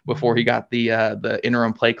coach before he got the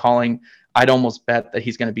interim play calling. I'd almost bet that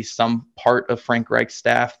he's going to be some part of Frank Reich's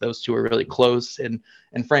staff. Those two are really close, and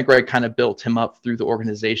Frank Reich kind of built him up through the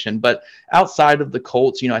organization. But outside of the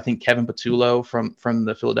Colts, I think Kevin Patullo from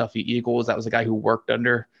the Philadelphia Eagles, that was a guy who worked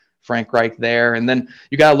under Frank Reich there. And then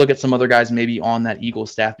you got to look at some other guys maybe on that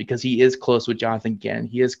Eagles staff, because he is close with Jonathan Gannon.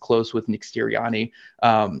 He is close with Nick Sirianni.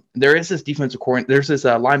 There is this defensive coordinator. There's this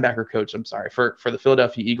linebacker coach, for the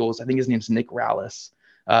Philadelphia Eagles. I think his name's Nick Rallis.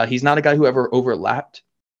 He's not a guy who ever overlapped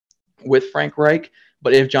with Frank Reich,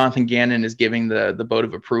 but if Jonathan Gannon is giving the vote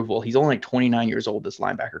of approval, he's only like 29 years old, this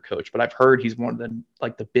linebacker coach, but I've heard he's one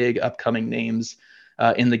of the big upcoming names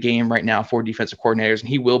in the game right now for defensive coordinators, and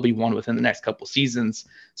he will be one within the next couple seasons.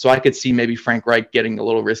 So I could see maybe Frank Reich getting a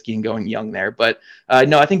little risky and going young there. But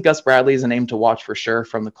no, I think Gus Bradley is a name to watch for sure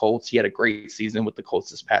from the Colts. He had a great season with the Colts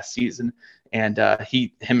this past season, and him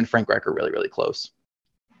and Frank Reich are really, really close.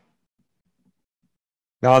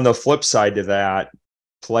 Now, on the flip side to that,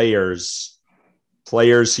 players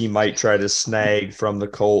he might try to snag from the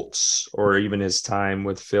Colts or even his time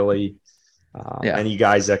with Philly. Any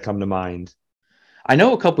guys that come to mind? I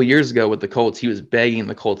know a couple years ago with the Colts, he was begging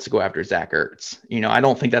the Colts to go after Zach Ertz. I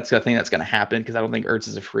don't think that's a thing that's going to happen, because I don't think Ertz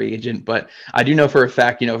is a free agent. But I do know for a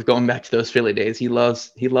fact, going back to those Philly days, he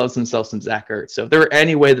loves himself some Zach Ertz. So if there were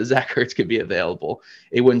any way that Zach Ertz could be available,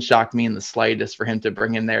 it wouldn't shock me in the slightest for him to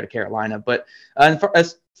bring him there to Carolina. But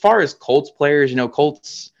as far as Colts players,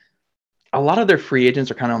 Colts, a lot of their free agents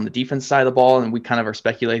are kind of on the defense side of the ball, and we kind of are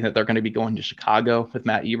speculating that they're going to be going to Chicago with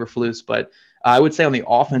Matt Eberflus. But I would say on the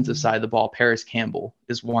offensive side of the ball, Paris Campbell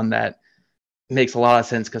is one that makes a lot of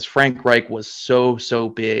sense, because Frank Reich was so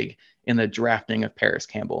big in the drafting of Paris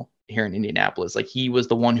Campbell here in Indianapolis. Like, he was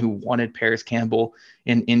the one who wanted Paris Campbell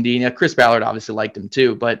in Indy. Chris Ballard obviously liked him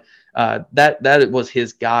too, but that was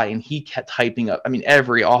his guy, and he kept hyping up. I mean,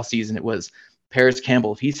 every offseason it was Paris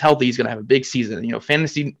Campbell. If he's healthy, he's going to have a big season.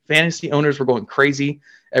 Fantasy owners were going crazy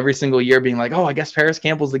every single year, being like, oh, I guess Paris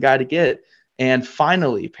Campbell's the guy to get. And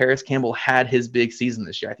finally, Paris Campbell had his big season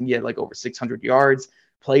this year. I think he had like over 600 yards,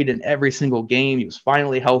 played in every single game. He was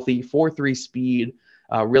finally healthy, 4.3 speed,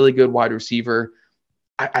 really good wide receiver.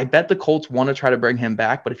 I bet the Colts want to try to bring him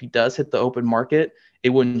back, but if he does hit the open market, it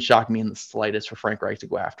wouldn't shock me in the slightest for Frank Reich to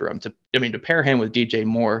go after him. To pair him with DJ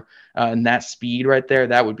Moore and that speed right there,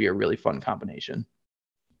 that would be a really fun combination.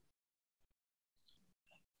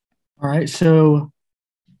 All right. So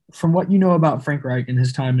from what you know about Frank Reich and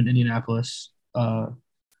his time in Indianapolis,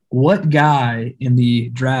 what guy in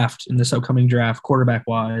this upcoming draft,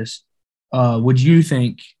 quarterback-wise, would you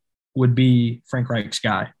think would be Frank Reich's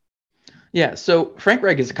guy? Yeah, so Frank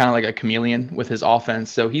Reich is kind of like a chameleon with his offense.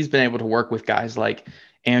 So he's been able to work with guys like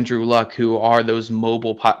Andrew Luck, who are those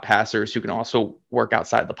mobile passers who can also work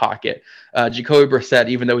outside the pocket. Jacoby Brissett,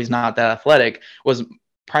 even though he's not that athletic, was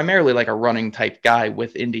primarily like a running type guy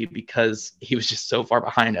with Indy because he was just so far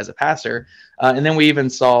behind as a passer. And then we even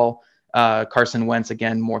saw Carson Wentz,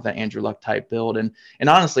 again, more of that Andrew Luck type build. And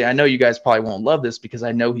honestly, I know you guys probably won't love this because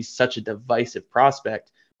I know he's such a divisive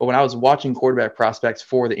prospect. But when I was watching quarterback prospects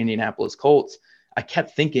for the Indianapolis Colts, I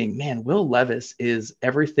kept thinking, man, Will Levis is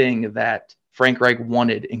everything that Frank Reich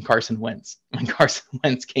wanted in Carson Wentz when Carson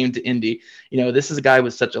Wentz came to Indy. This is a guy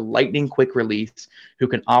with such a lightning quick release who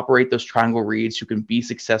can operate those triangle reads, who can be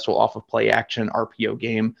successful off of play action, RPO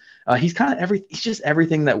game. He's kind of he's just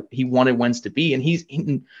everything that he wanted Wentz to be.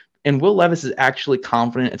 And Will Levis is actually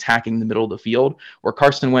confident attacking the middle of the field, where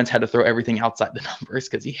Carson Wentz had to throw everything outside the numbers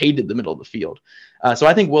because he hated the middle of the field. So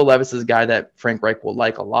I think Will Levis is a guy that Frank Reich will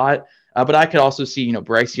like a lot. But I could also see,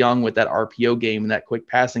 Bryce Young with that RPO game and that quick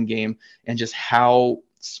passing game and just how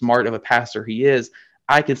smart of a passer he is.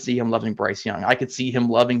 I could see him loving Bryce Young. I could see him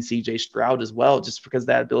loving CJ Stroud as well, just because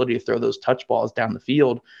that ability to throw those touch balls down the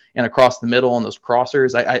field and across the middle and those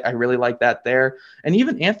crossers. I really like that there. And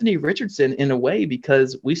even Anthony Richardson in a way,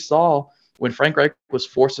 because we saw when Frank Reich was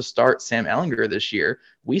forced to start Sam Ehlinger this year,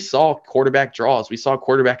 we saw quarterback draws. We saw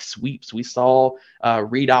quarterback sweeps. We saw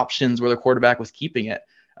read options where the quarterback was keeping it.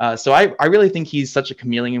 So I really think he's such a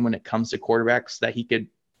chameleon when it comes to quarterbacks that he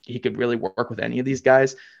could really work with any of these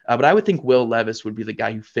guys. But I would think Will Levis would be the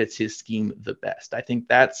guy who fits his scheme the best. I think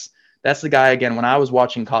that's the guy. Again, when I was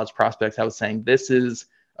watching college prospects, I was saying this is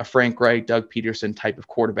a Frank Reich, Doug Peterson type of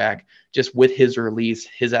quarterback, just with his release,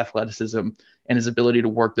 his athleticism, and his ability to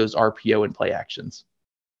work those RPO and play actions.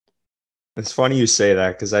 It's funny you say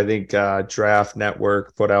that because I think Draft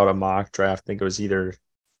Network put out a mock draft. I think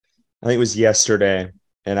it was yesterday.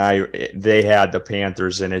 And they had the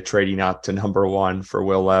Panthers in it trading up to number 1 for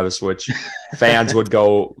Will Levis, which fans would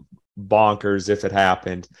go bonkers if it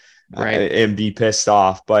happened, Right. and be pissed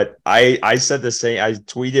off. But I said the same. I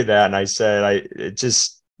tweeted that and I said,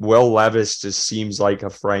 Will Levis just seems like a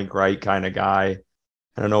Frank Reich kind of guy.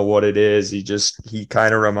 I don't know what it is. He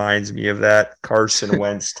kind of reminds me of that Carson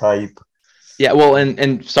Wentz type. Yeah, well,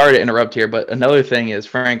 and sorry to interrupt here, but another thing is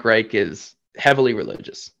Frank Reich is heavily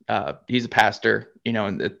religious. He's a pastor,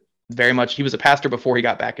 and very much he was a pastor before he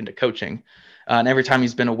got back into coaching. And every time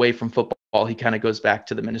he's been away from football, he kind of goes back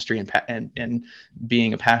to the ministry and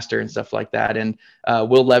being a pastor and stuff like that. And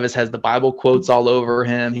Will Levis has the Bible quotes all over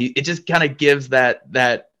him. It just kind of gives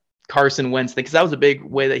that Carson Wentz thing, because that was a big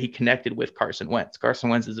way that he connected with Carson Wentz. Carson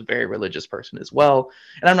Wentz is a very religious person as well.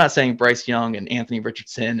 And I'm not saying Bryce Young and Anthony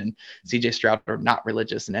Richardson and CJ Stroud are not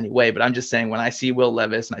religious in any way, but I'm just saying when I see Will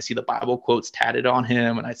Levis and I see the Bible quotes tatted on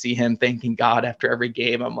him and I see him thanking God after every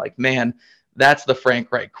game, I'm like, man, that's the Frank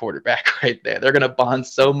Reich quarterback right there. They're going to bond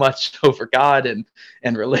so much over God and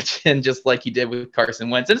religion, just like he did with Carson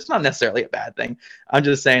Wentz. And it's not necessarily a bad thing. I'm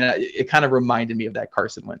just saying it kind of reminded me of that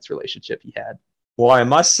Carson Wentz relationship he had. Well, I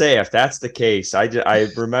must say, if that's the case, I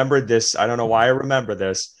remembered this. I don't know why I remember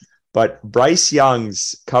this, but Bryce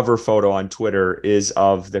Young's cover photo on Twitter is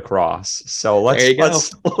of the cross. So let's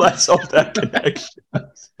hope that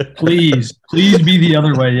connection. Please be the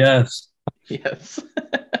other way. Yes. Yes.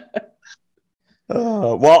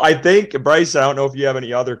 Well, I think, Bryce, I don't know if you have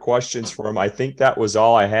any other questions for him. I think that was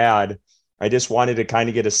all I had. I just wanted to kind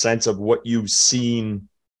of get a sense of what you've seen,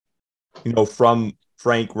 from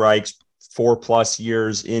Frank Reich's 4+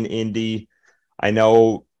 years in Indy. I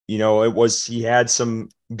know, he had some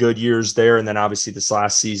good years there. And then obviously this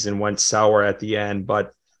last season went sour at the end,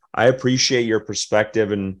 but I appreciate your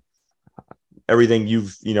perspective and everything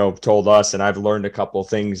you've, told us. And I've learned a couple of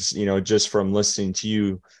things, just from listening to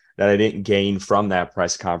you that I didn't gain from that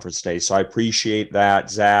press conference day. So I appreciate that,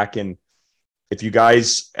 Zach. And if you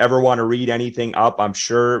guys ever want to read anything up, I'm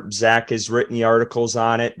sure Zach has written the articles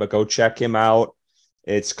on it, but go check him out.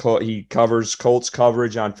 He covers Colts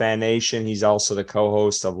coverage on Fan Nation. He's also the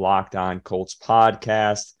co-host of Locked On Colts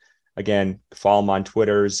podcast. Again, follow him on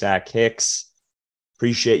Twitter, Zach Hicks.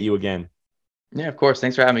 Appreciate you again. Yeah, of course.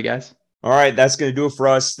 Thanks for having me, guys. All right, that's going to do it for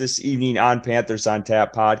us this evening on Panthers on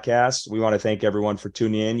Tap podcast. We want to thank everyone for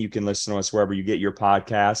tuning in. You can listen to us wherever you get your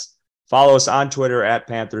podcasts. Follow us on Twitter at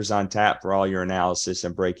Panthers on Tap for all your analysis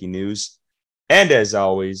and breaking news. And as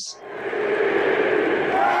always,